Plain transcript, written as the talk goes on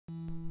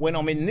When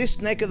I'm in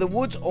this neck of the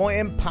woods, I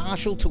am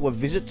partial to a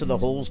visit to the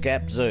Halls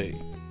Gap Zoo.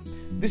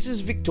 This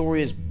is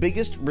Victoria's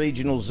biggest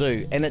regional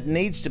zoo, and it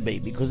needs to be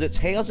because it's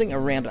housing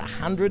around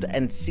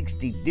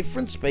 160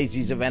 different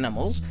species of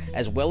animals,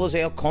 as well as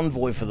our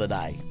convoy for the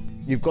day.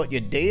 You've got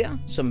your deer,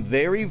 some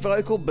very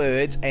vocal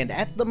birds, and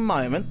at the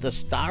moment, the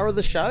star of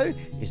the show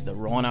is the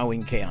rhino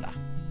encounter.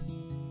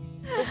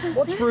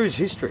 What's Roo's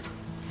history?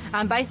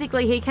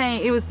 Basically,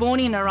 he was born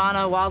in a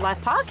rhino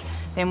wildlife park,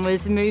 then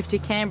was moved to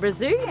Canberra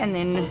Zoo, and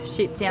then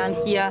shipped down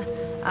here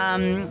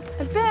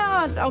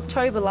about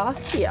October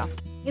last year.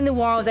 In the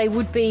wild, they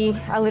would be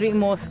a little bit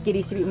more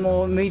skittish, a bit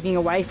more moving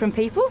away from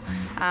people,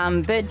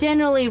 but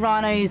generally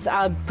rhinos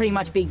are pretty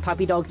much big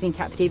puppy dogs in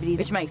captivity,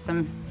 which makes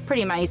them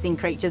pretty amazing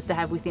creatures to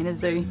have within a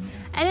zoo.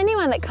 And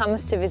anyone that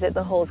comes to visit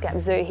the Halls Gap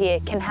Zoo here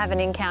can have an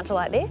encounter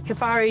like this?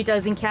 Kafari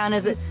does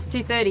encounters at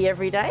 2:30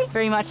 every day.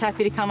 Very much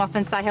happy to come up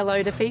and say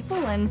hello to people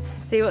and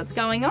see what's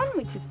going on,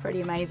 which is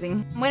pretty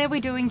amazing. Whenever we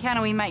do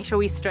encounter, we make sure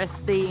we stress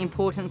the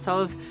importance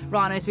of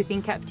rhinos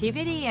within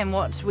captivity and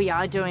what we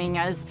are doing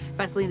as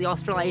basically the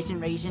Australasian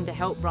region to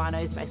help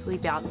rhinos basically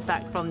bounce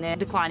back from their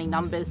declining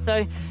numbers. So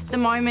at the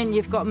moment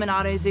you've got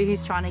Monado Zoo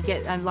who's trying to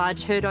get a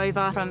large herd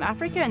over from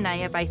Africa, and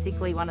they are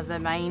basically one of the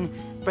main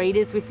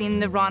breeders within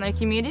the rhino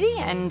community,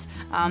 and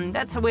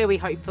that's where we're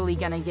hopefully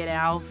going to get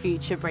our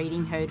future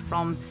breeding herd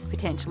from,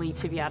 potentially,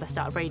 to be able to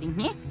start breeding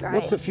here. Great.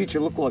 What's the future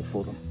look like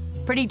for them?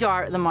 Pretty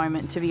dire at the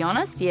moment, to be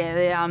honest. Yeah,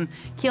 they're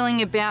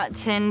killing about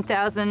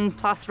 10,000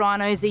 plus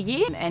rhinos a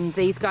year, and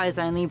these guys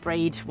only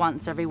breed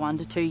once every 1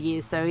 to 2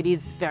 years, so it is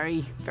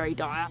very, very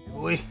dire.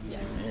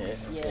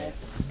 Yeah.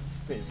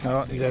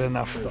 Oh, is that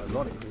enough?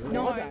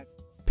 No.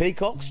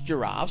 Peacocks,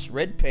 giraffes,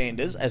 red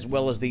pandas, as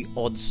well as the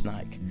odd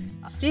snake.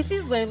 This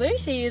is Lulu.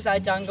 She is our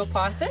jungle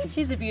python.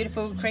 She's a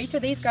beautiful creature.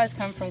 These guys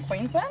come from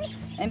Queensland,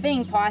 and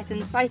being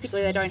pythons,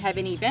 basically they don't have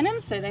any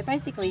venom, so they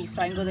basically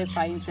strangle their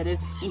prey instead of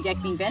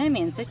injecting venom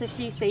in. So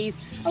she sees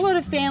a lot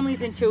of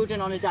families and children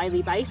on a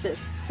daily basis.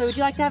 So would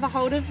you like to have a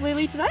hold of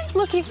Lily today?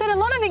 Look, you've said a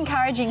lot of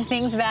encouraging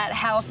things about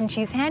how often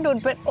she's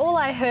handled, but all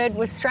I heard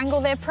was strangle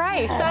their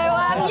prey. So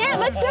yeah,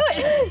 let's do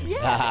it.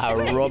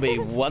 Yeah. Robbie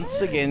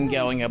once again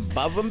going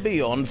above and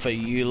beyond for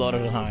you lot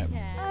at home.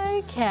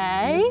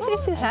 Okay,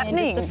 this is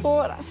happening. Just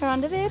support her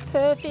under there,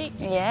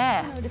 perfect.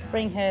 Yeah. I'll just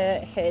bring her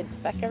head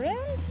back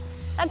around.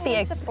 That'd be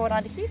a support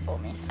under here for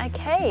me.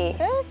 Okay.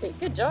 Perfect,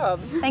 good job.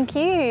 Thank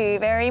you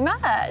very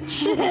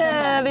much.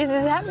 Yeah, this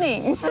is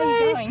happening. How are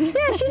you going?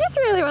 Yeah, she just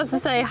really wants to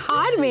say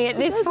hi to me at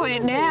this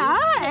point now,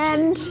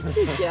 and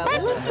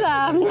that's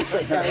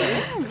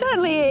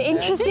certainly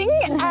interesting.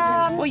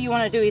 What you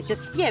want to do is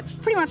just,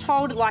 pretty much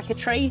hold it like a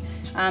tree,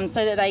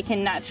 so that they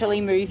can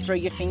naturally move through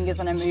your fingers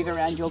and move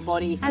around your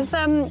body. Has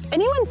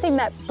anyone seen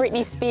that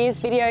Britney Spears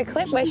video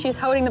clip where she's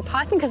holding the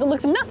python? Because it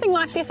looks nothing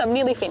like this. I'm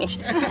nearly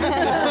finished.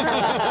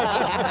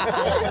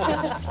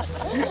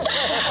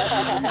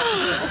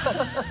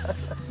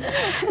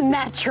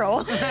 Natural.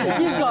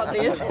 You've got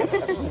this.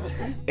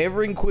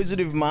 Ever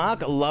inquisitive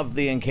Mark loved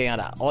the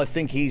encounter. I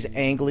think he's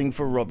angling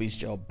for Robbie's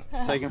job.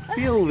 So you can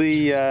feel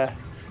the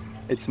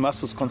its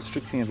muscles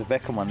constricting at the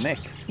back of my neck.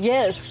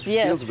 Yes.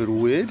 Feels a bit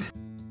weird.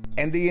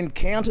 And the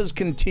encounters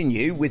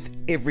continue with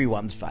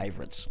everyone's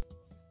favourites.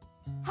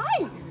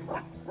 Hi.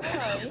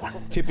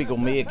 Typical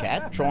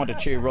meerkat trying to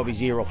chew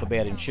Robbie's ear off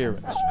about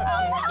insurance.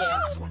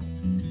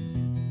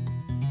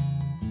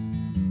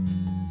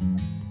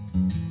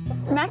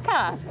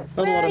 Macca,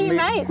 where are you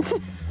mates?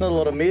 Not a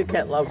lot of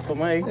meerkat love for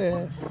me.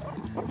 Yeah.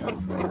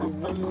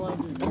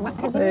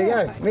 There you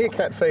go,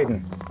 meerkat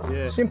feeding.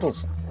 Yeah.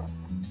 Simples.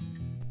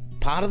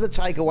 Part of the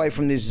takeaway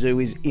from this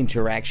zoo is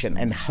interaction,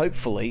 and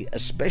hopefully,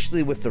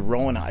 especially with the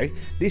rhino,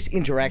 this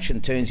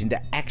interaction turns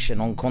into action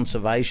on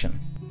conservation.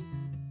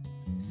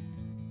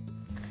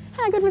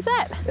 How good was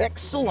that?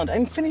 Excellent,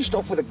 and finished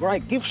off with a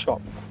great gift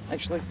shop,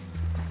 actually.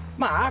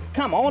 Mark,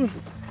 come on.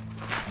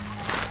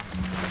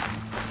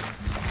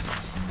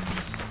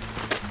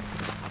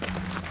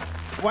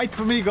 Wait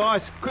for me,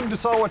 guys. Couldn't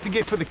decide what to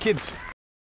get for the kids.